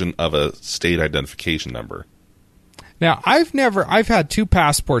government version of a state identification number. Now, I've had two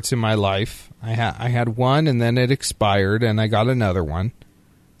passports in my life. I had one, and then it expired, and I got another one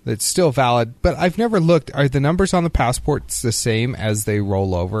that's still valid, but I've never looked. Are the numbers on the passports the same as they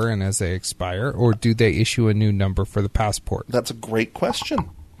roll over and as they expire, or do they issue a new number for the passport? That's a great question.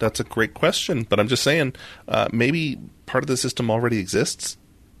 But I'm just saying, maybe part of the system already exists.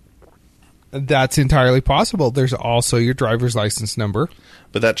 That's entirely possible. There's also your driver's license number.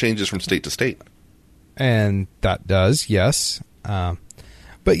 But that changes from state to state. And that does, yes. But,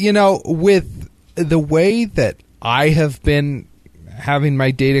 with the way that I have been having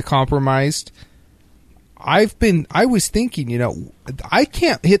my data compromised, I was thinking, I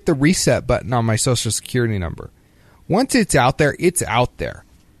can't hit the reset button on my Social Security number. Once it's out there, it's out there.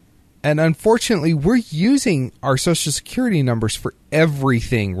 And unfortunately, we're using our Social Security numbers for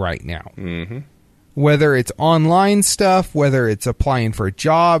everything right now. Mm-hmm. Whether it's online stuff, whether it's applying for a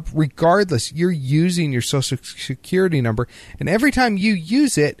job, regardless, you're using your Social Security number. And every time you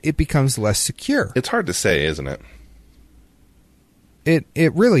use it, it becomes less secure. It's hard to say, isn't it?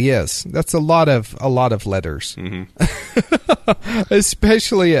 It really is. That's a lot of letters, mm-hmm.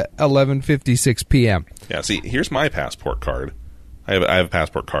 Especially at 11:56 p.m. Yeah. See, here's my passport card. I have a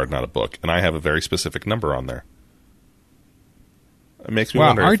passport card, not a book, and I have a very specific number on there. It makes me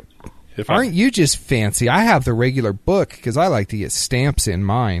wonder. Aren't you just fancy? I have the regular book because I like to get stamps in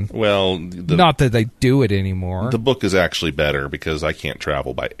mine. Well, not that they do it anymore. The book is actually better because I can't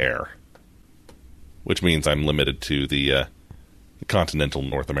travel by air. which means I'm limited to the continental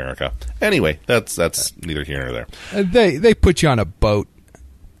North America. Anyway, that's neither here nor there. They put you on a boat.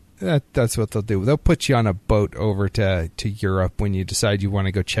 That's what they'll do. They'll put you on a boat over to Europe when you decide you want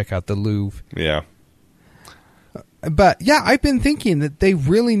to go check out the Louvre. Yeah. But, yeah, I've been thinking that they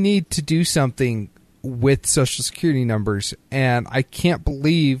really need to do something with Social Security numbers, and I can't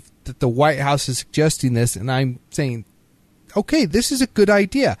believe that the White House is suggesting this, and I'm saying, okay, this is a good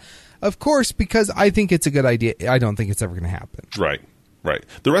idea. Of course, because I think it's a good idea, I don't think it's ever going to happen. Right.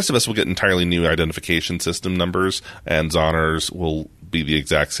 The rest of us will get entirely new identification system numbers, and Zoners will be the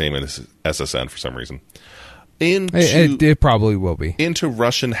exact same as SSN for some reason. It probably will be. Into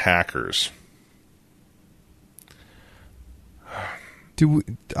Russian hackers.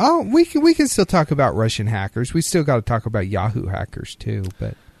 We can still talk about Russian hackers. We still got to talk about Yahoo hackers too.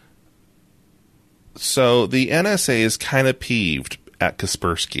 But so the NSA is kind of peeved at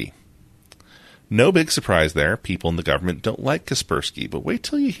Kaspersky. No big surprise there. People in the government don't like Kaspersky, but wait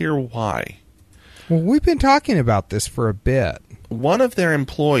till you hear why. Well, we've been talking about this for a bit. One of their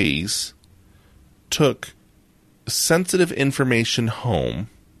employees took sensitive information home.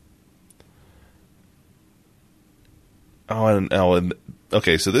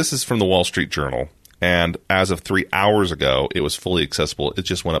 Okay, so this is from the Wall Street Journal, and as of 3 hours ago, it was fully accessible. It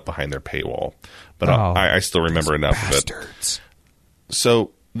just went up behind their paywall, but I still remember enough bastards. of it.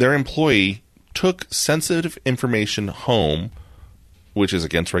 So their employee took sensitive information home, which is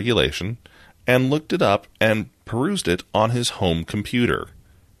against regulation, and looked it up and perused it on his home computer,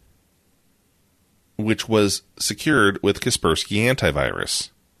 which was secured with Kaspersky antivirus.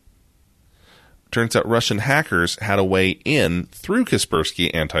 Turns out Russian hackers had a way in through Kaspersky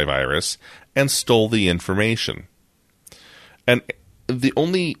antivirus and stole the information. And the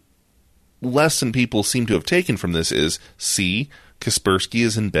only lesson people seem to have taken from this is, see, Kaspersky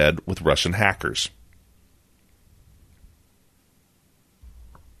is in bed with Russian hackers.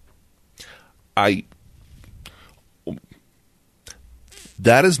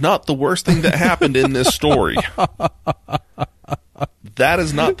 That is not the worst thing that happened in this story. That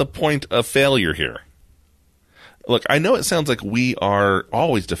is not the point of failure here. Look, I know it sounds like we are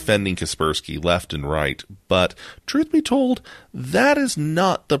always defending Kaspersky left and right, but truth be told, that is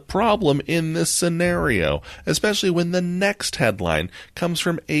not the problem in this scenario, especially when the next headline comes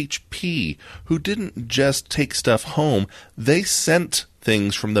from HP, who didn't just take stuff home, they sent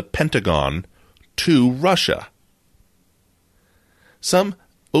things from the Pentagon to Russia. Some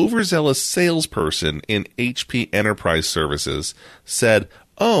overzealous salesperson in HP Enterprise Services said,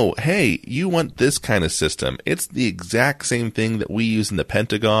 oh, hey, you want this kind of system. It's the exact same thing that we use in the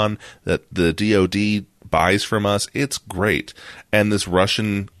Pentagon, that the DoD buys from us. It's great. And this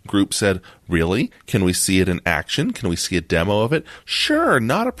Russian group said, really? Can we see it in action? Can we see a demo of it? Sure,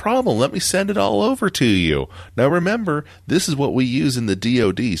 not a problem. Let me send it all over to you. Now remember, this is what we use in the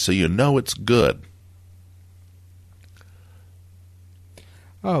DoD, so you know it's good.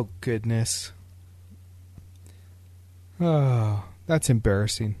 Oh, goodness. Oh, that's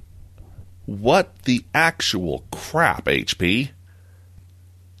embarrassing. What the actual crap, HP?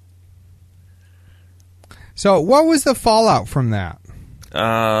 So, what was the fallout from that?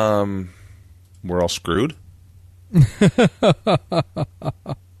 We're all screwed.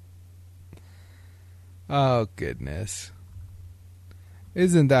 Oh, goodness.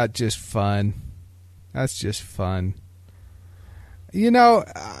 Isn't that just fun? That's just fun. You know,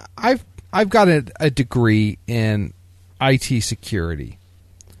 I've got a degree in IT security,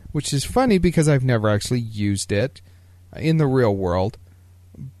 which is funny because I've never actually used it in the real world,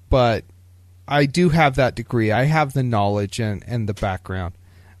 but I do have that degree. I have the knowledge and the background,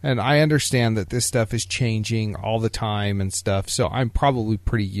 and I understand that this stuff is changing all the time and stuff, so I'm probably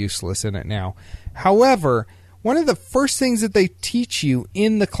pretty useless in it now. However, one of the first things that they teach you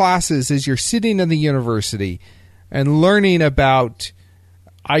in the classes as you're sitting in the university and learning about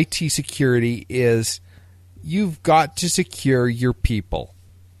IT security is you've got to secure your people.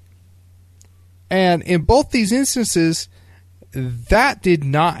 And in both these instances, that did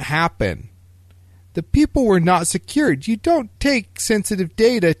not happen. The people were not secured. You don't take sensitive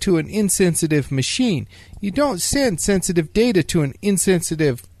data to an insensitive machine. You don't send sensitive data to an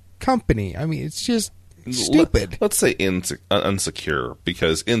insensitive company. I mean, it's just stupid. Let's say unsecure,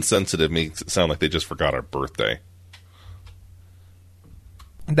 because insensitive makes it sound like they just forgot our birthday.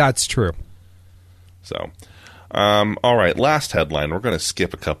 That's true. So, all right, last headline. We're going to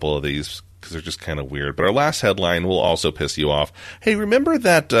skip a couple of these because they're just kind of weird. But our last headline will also piss you off. Hey, remember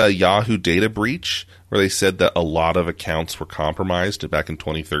that Yahoo data breach where they said that a lot of accounts were compromised back in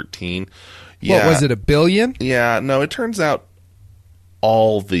 2013? Yeah. What, was it, 1 billion? Yeah, no, it turns out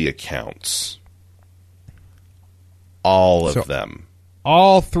all the accounts All of them.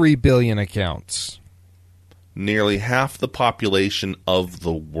 All 3 billion accounts. Nearly half the population of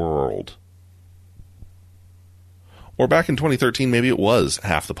the world. Or back in 2013, maybe it was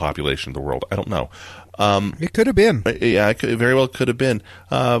half the population of the world. I don't know. It could have been. Yeah, it very well could have been.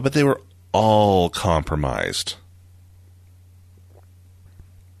 But they were all compromised.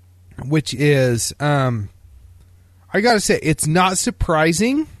 Which is, I got to say, it's not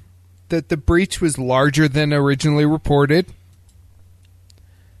surprising that the breach was larger than originally reported,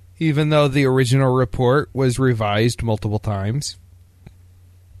 even though the original report was revised multiple times.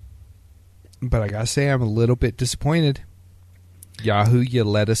 But I got to say, I'm a little bit disappointed. Yahoo, you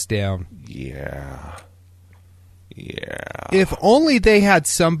let us down. Yeah. If only they had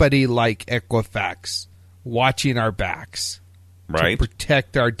somebody like Equifax watching our backs. Right. To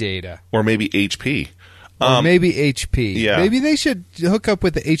protect our data. Or maybe HP. Or maybe HP. Yeah. Maybe they should hook up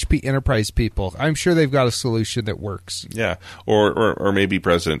with the HP Enterprise people. I'm sure they've got a solution that works. Yeah. Or maybe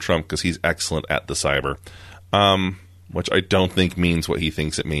President Trump, because he's excellent at the cyber. Which I don't think means what he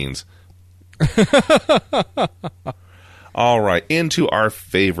thinks it means. All right, into our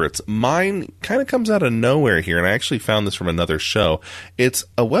favorites. Mine kind of comes out of nowhere here, and I actually found this from another show. It's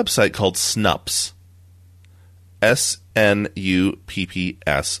a website called Snupps. SNUPPS.com.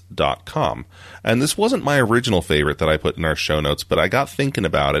 And this wasn't my original favorite that I put in our show notes, but I got thinking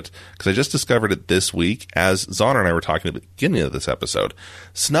about it because I just discovered it this week as Zahner and I were talking at the beginning of this episode.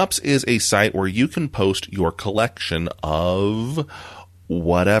 Snupps is a site where you can post your collection of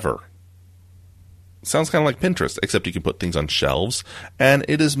whatever. Sounds kind of like Pinterest, except you can put things on shelves, and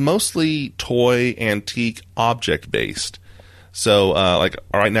it is mostly toy, antique, object-based. So, like,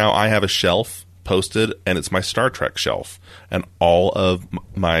 right now I have a shelf posted, and it's my Star Trek shelf, and all of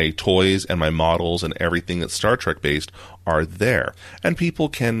my toys and my models and everything that's Star Trek-based are there. And people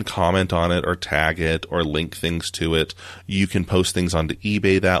can comment on it or tag it or link things to it. You can post things onto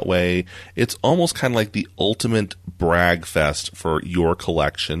eBay that way. It's almost kind of like the ultimate brag fest for your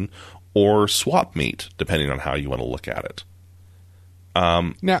collection, or swap meet, depending on how you want to look at it.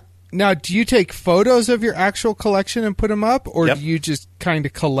 Now, do you take photos of your actual collection and put them up, or Yep. do you just kind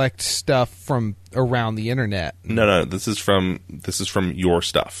of collect stuff from around the internet? No, this is from your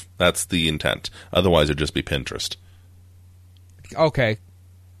stuff. That's the intent. Otherwise, it'd just be Pinterest. Okay.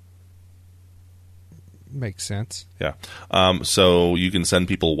 Makes sense. Yeah. So you can send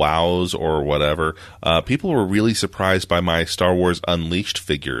people wows or whatever. People were really surprised by my Star Wars Unleashed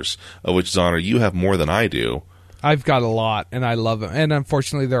figures, of which, Zahner, you have more than I do. I've got a lot, and I love them. And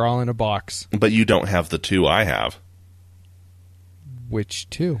unfortunately, they're all in a box. But you don't have the two I have. Which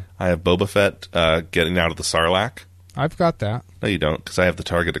two? I have Boba Fett getting out of the Sarlacc. I've got that. No, you don't, because I have the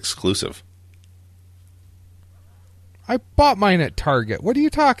Target exclusive. I bought mine at Target. What are you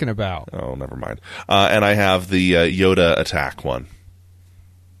talking about? Oh, never mind. And I have the Yoda attack one.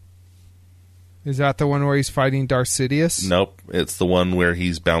 Is that the one where he's fighting Darth Sidious? Nope. It's the one where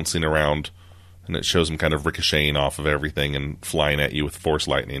he's bouncing around, and it shows him kind of ricocheting off of everything and flying at you with force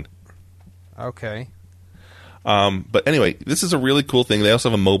lightning. Okay. But anyway, this is a really cool thing. They also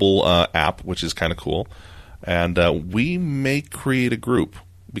have a mobile app, which is kind of cool. And we may create a group,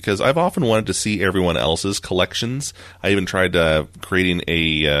 because I've often wanted to see everyone else's collections. I even tried creating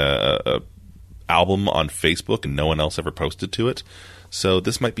a album on Facebook, and no one else ever posted to it. So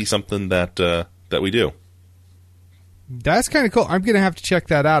this might be something that we do. That's kind of cool. I'm going to have to check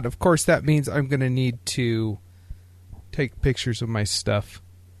that out. Of course, that means I'm going to need to take pictures of my stuff,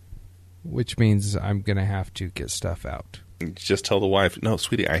 which means I'm going to have to get stuff out. Just tell the wife, no,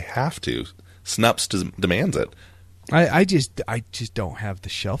 sweetie, I have to. Snupps demands it. I just don't have the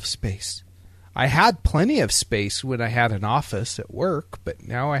shelf space. I had plenty of space when I had an office at work, but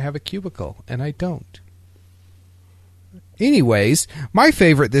now I have a cubicle, and I don't. Anyways, my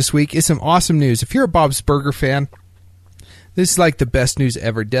favorite this week is some awesome news. If you're a Bob's Burger fan, this is like the best news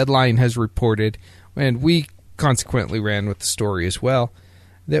ever. Deadline has reported, and we consequently ran with the story as well,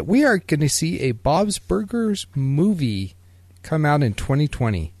 that we are going to see a Bob's Burgers movie come out in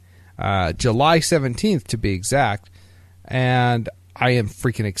 2020. July 17th to be exact, and I am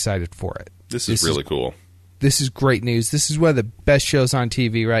freaking excited for it. This is really cool. This is great news. This is one of the best shows on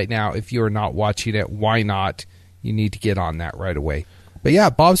TV right now. If you are not watching it, why not? You need to get on that right away. But yeah,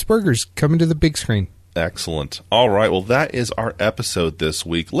 Bob's Burgers coming to the big screen. Excellent. All right, well, that is our episode this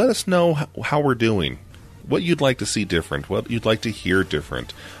week. Let us know how we're doing, what you'd like to see different, what you'd like to hear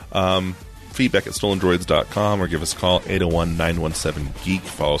different. Feedback at stolendroids.com, or give us a call, 801-917-GEEK.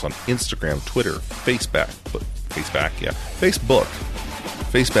 Follow us on Instagram, Twitter, Facebook. I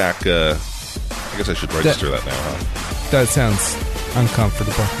guess I should register that now, huh? That sounds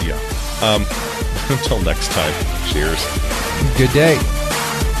uncomfortable. Yeah. Until next time, cheers. Good day.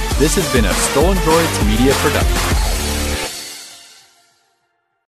 This has been a Stolen Droids Media production.